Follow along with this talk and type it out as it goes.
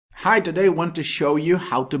Hi, today I want to show you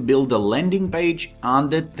how to build a landing page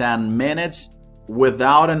under 10 minutes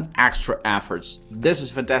without an extra efforts. This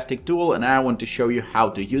is a fantastic tool and I want to show you how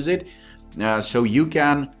to use it so you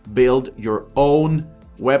can build your own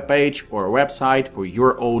web page or website for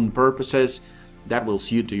your own purposes that will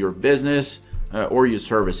suit to your business or your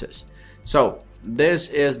services. So this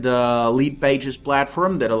is the Leadpages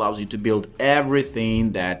platform that allows you to build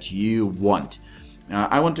everything that you want.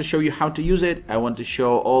 I want to show you how to use it. I want to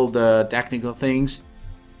show all the technical things,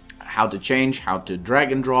 how to change, how to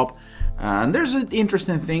drag and drop. And there's an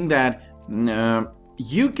interesting thing that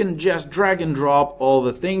you can just drag and drop all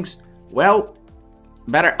the things. Well,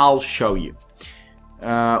 better I'll show you.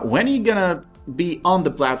 When you're gonna be on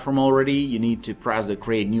the platform already, you need to press the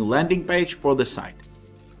create new landing page for the site.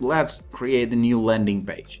 Let's create a new landing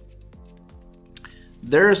page.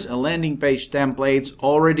 There's a landing page templates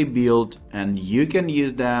already built and you can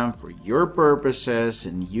use them for your purposes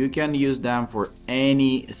and you can use them for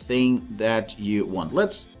anything that you want.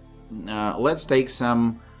 Let's take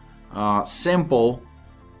some simple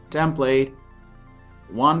template,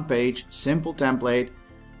 one page simple template,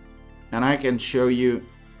 and I can show you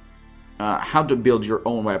how to build your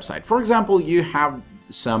own website. For example, you have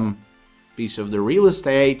some piece of the real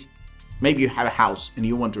estate, maybe you have a house and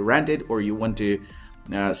you want to rent it or you want to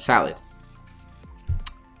sell it.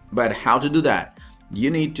 But how to do that? You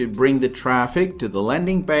need to bring the traffic to the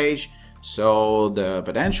landing page so the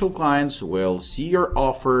potential clients will see your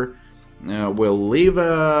offer, will leave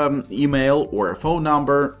an email or a phone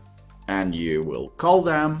number, and you will call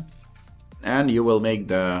them and you will make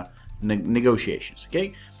the negotiations.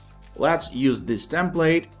 Okay, let's use this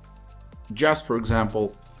template. Just for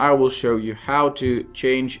example, I will show you how to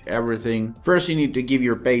change everything. First, you need to give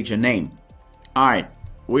your page a name. Alright,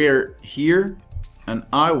 we're here and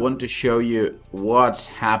I want to show you what's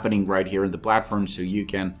happening right here in the platform so you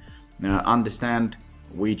can understand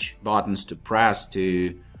which buttons to press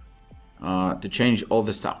to change all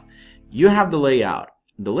the stuff. You have the layout.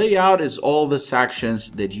 The layout is all the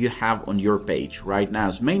sections that you have on your page. Right now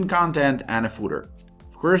it's main content and a footer.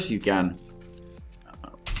 Of course you can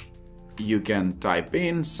type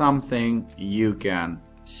in something, you can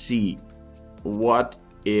see what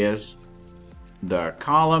is the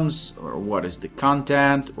columns or what is the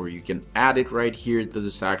content, or you can add it right here to the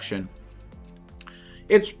section.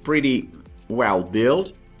 It's pretty well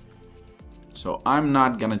built, so I'm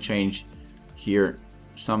not gonna change here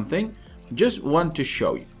something. Just want to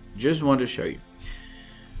show you.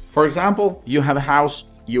 For example, you have a house,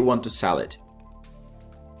 you want to sell it.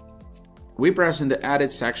 We press in the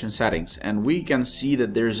edit section settings and we can see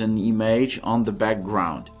that there's an image on the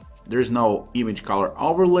background. There's no image color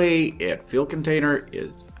overlay, fill container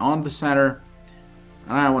is on the center,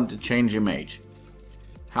 and I want to change image.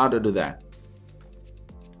 How to do that?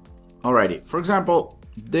 Alrighty, for example,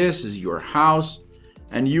 this is your house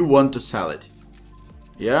and you want to sell it.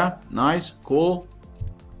 Yeah, nice, cool.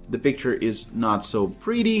 The picture is not so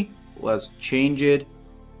pretty. Let's change it.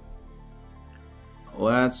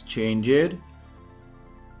 Let's change it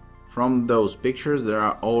from those pictures that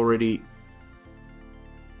are already.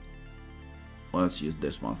 Let's use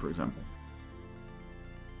this one, for example.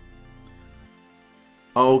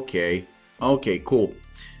 Okay, cool.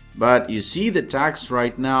 But you see the text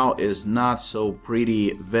right now is not so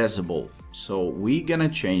pretty visible. So we're gonna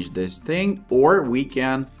change this thing, or we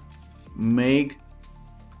can make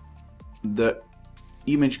the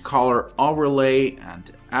image color overlay and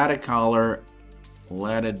add a color.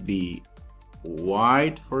 Let it be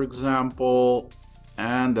white, for example,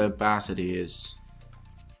 and the opacity is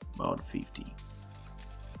about 50.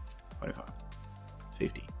 45,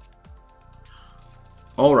 50.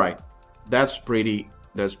 All right, that's pretty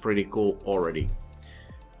cool already.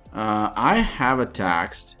 I have a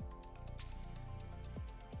text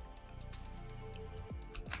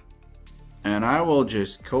and I will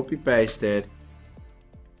just copy paste it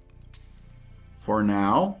for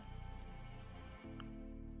now.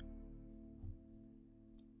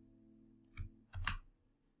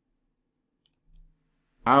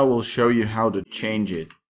 I will show you how to change it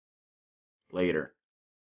later.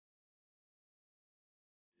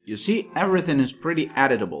 You see, everything is pretty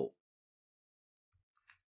editable.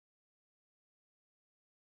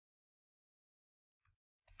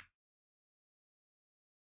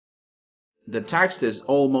 The text is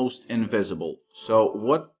almost invisible. So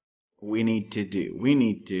what we need to do, we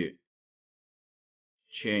need to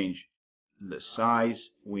change the size,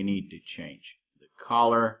 we need to change the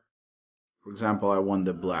color. For example, I want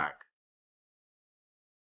the black.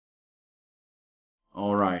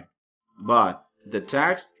 All right, but the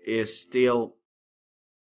text is still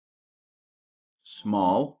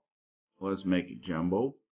small. Let's make it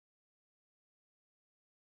jumbo.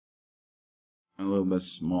 A little bit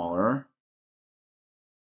smaller.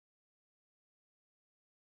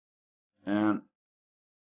 And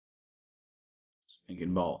let's make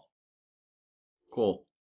it bold. Cool.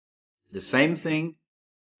 The same thing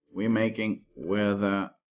we're making with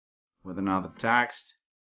another text.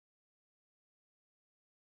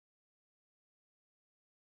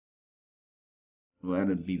 Let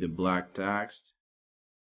it be the black text.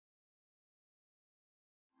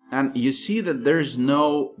 And you see that there's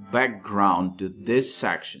no background to this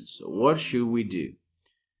section. So what should we do?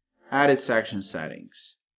 Edit section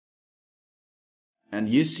settings. And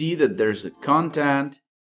you see that there's a content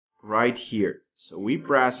right here. So we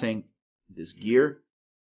pressing this gear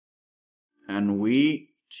and we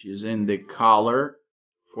choosing the color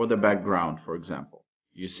for the background, for example.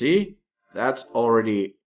 You see, that's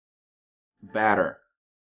already better,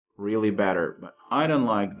 really better, but I don't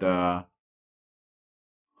like the,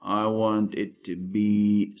 I want it to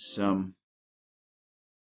be some,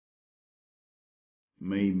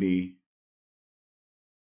 maybe,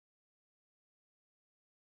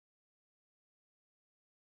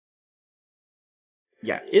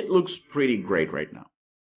 yeah, it looks pretty great right now.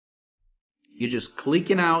 You just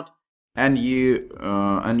clicking out and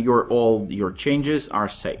all your changes are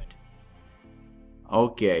saved.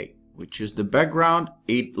 Okay, we choose the background.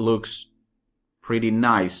 It looks pretty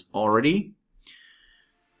nice already.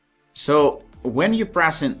 So when you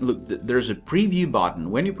press in, look, there's a preview button.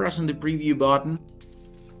 When you press on the preview button,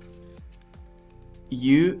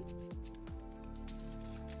 you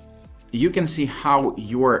can see how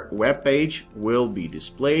your web page will be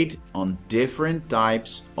displayed on different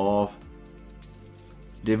types of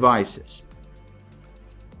devices.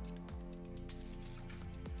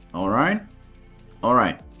 All right.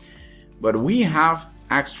 But we have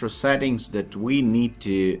extra settings that we need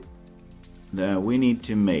to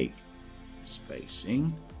make.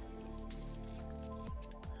 Spacing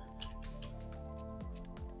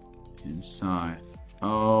inside.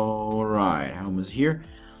 All right, almost here.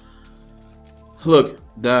 Look,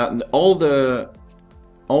 all the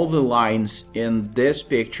lines in this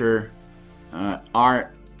picture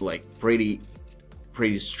are like pretty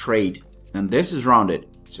straight, and this is rounded.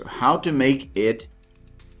 So how to make it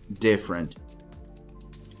different?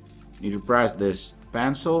 You need to press this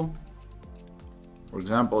pencil. For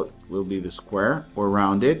example, it will be the square or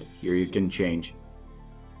rounded. Here you can change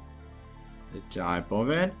the type of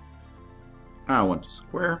it. I want a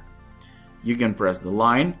square. You can press the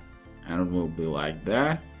line and it will be like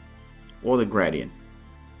that, or the gradient.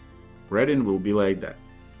 Gradient will be like that.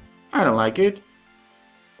 I don't like it.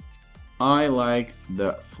 I like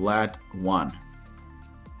the flat one.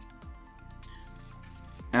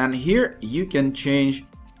 And here you can change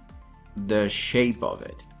the shape of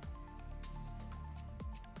it.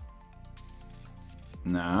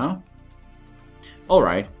 Now, all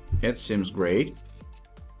right, it seems great.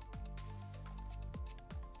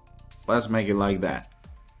 Let's make it like that.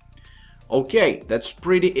 Okay, that's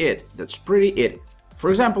pretty it. For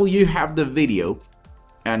example, you have the video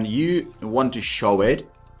and you want to show it.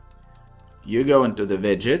 You go into the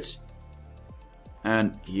widgets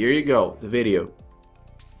and here you go, the video.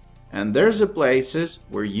 And there's the places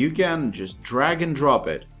where you can just drag and drop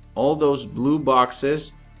it. All those blue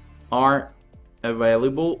boxes are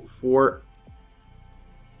available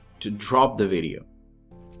to drop the video.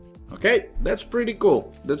 Okay, that's pretty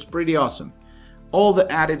cool. That's pretty awesome. All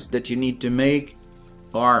the edits that you need to make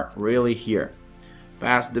are really here.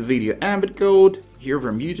 Pass the video embed code here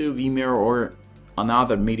from YouTube, Vimeo, or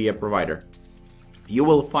another media provider. You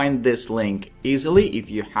will find this link easily if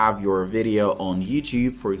you have your video on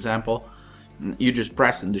YouTube, for example. You just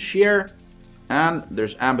press in the share and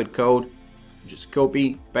there's embed code. Just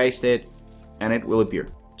copy, paste it, and it will appear.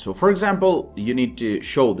 So for example, you need to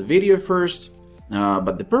show the video first,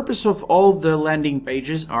 but the purpose of all the landing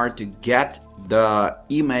pages are to get the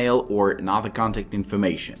email or another contact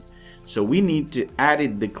information. So we need to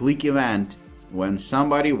edit the click event when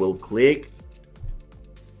somebody will click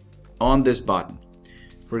on this button.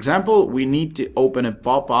 For example, we need to open a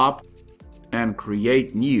pop-up and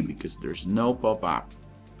create new because there's no pop-up.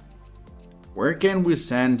 Where can we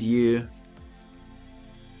send you?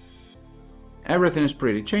 Everything is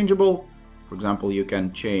pretty changeable. For example, you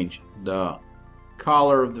can change the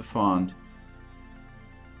color of the font.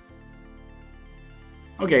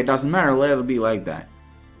 Okay, it doesn't matter, let it be like that.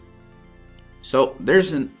 So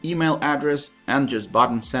there's an email address and just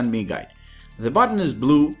button send me guide. The button is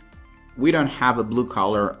blue. We don't have a blue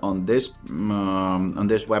color on this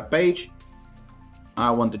web page.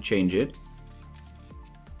 I want to change it.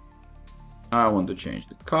 I want to change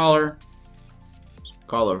the color.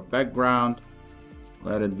 color background,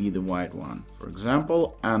 let it be the white one, for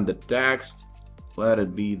example, and the text, let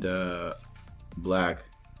it be the black.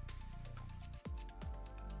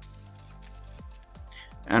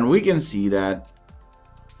 And we can see that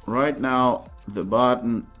right now the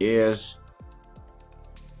button is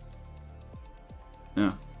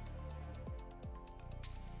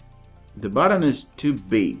the button is too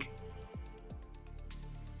big,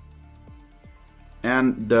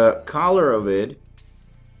 and the color of it,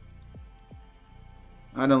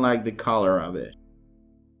 I don't like the color of it.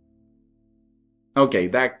 Okay,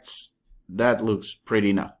 that looks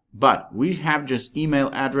pretty enough. But we have just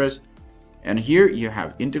email address, and here you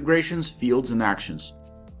have integrations, fields, and actions.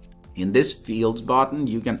 In this fields button,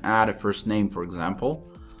 you can add a first name, for example,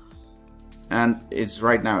 and it's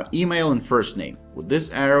right now email and first name. With these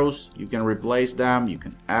arrows, you can replace them. You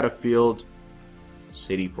can add a field,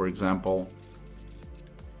 city, for example.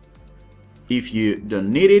 If you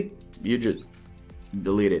don't need it, you just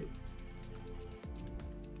delete it.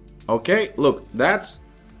 Okay, look, that's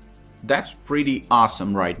pretty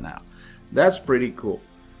awesome right now. That's pretty cool.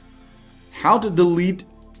 How to delete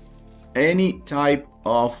any type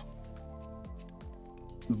of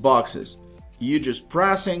boxes? You just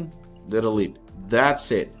pressing the delete.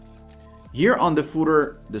 That's it. Here on the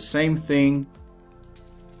footer, the same thing.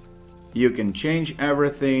 You can change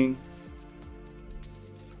everything.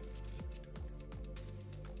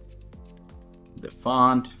 The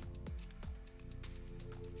font,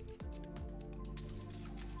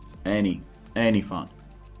 any font.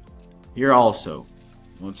 Here also,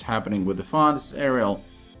 what's happening with the font is Arial.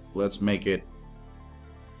 Let's make it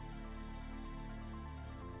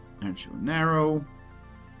actually narrow.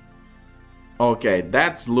 Okay,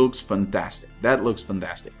 that looks fantastic. That looks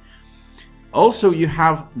fantastic. Also, you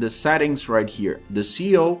have the settings right here. The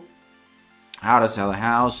SEO, how to sell a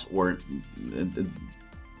house, or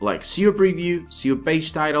like SEO preview, SEO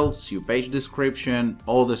page title, SEO page description,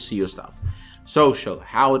 all the SEO stuff. Social,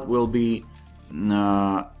 how it will be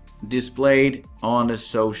displayed on the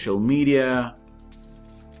social media.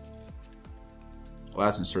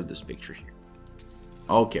 Let's insert this picture here.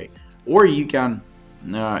 Okay, or you can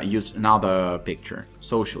use another picture.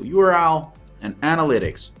 Social URL and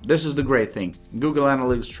analytics. This is the great thing. Google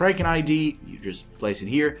Analytics tracking ID, you just place it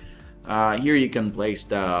here. Here you can place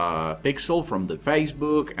the pixel from the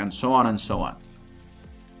Facebook and so on and so on.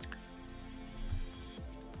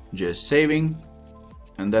 Just saving,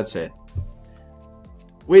 and that's it.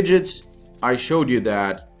 Widgets, I showed you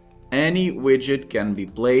that any widget can be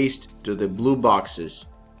placed to the blue boxes,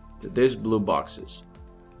 to these blue boxes.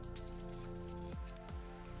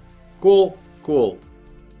 Cool, cool.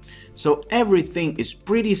 So everything is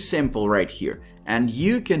pretty simple right here, and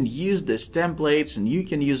you can use these templates and you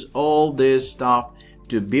can use all this stuff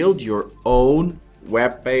to build your own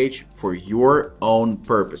web page for your own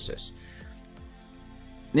purposes.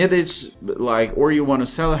 If it's like, or you want to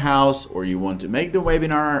sell a house, or you want to make the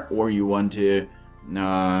webinar, or you want to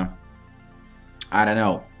I don't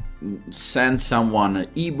know, send someone an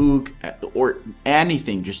ebook, or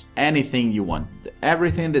anything, just anything you want.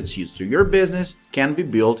 Everything that's used to your business can be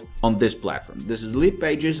built on this platform. This is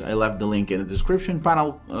Leadpages. I left the link in the description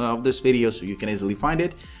panel of this video so you can easily find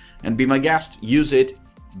it. And be my guest, use it,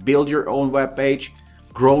 build your own web page,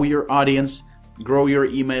 grow your audience, grow your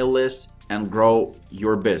email list, and grow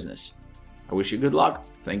your business. I wish you good luck.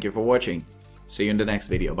 Thank you for watching. See you in the next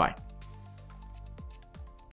video. Bye.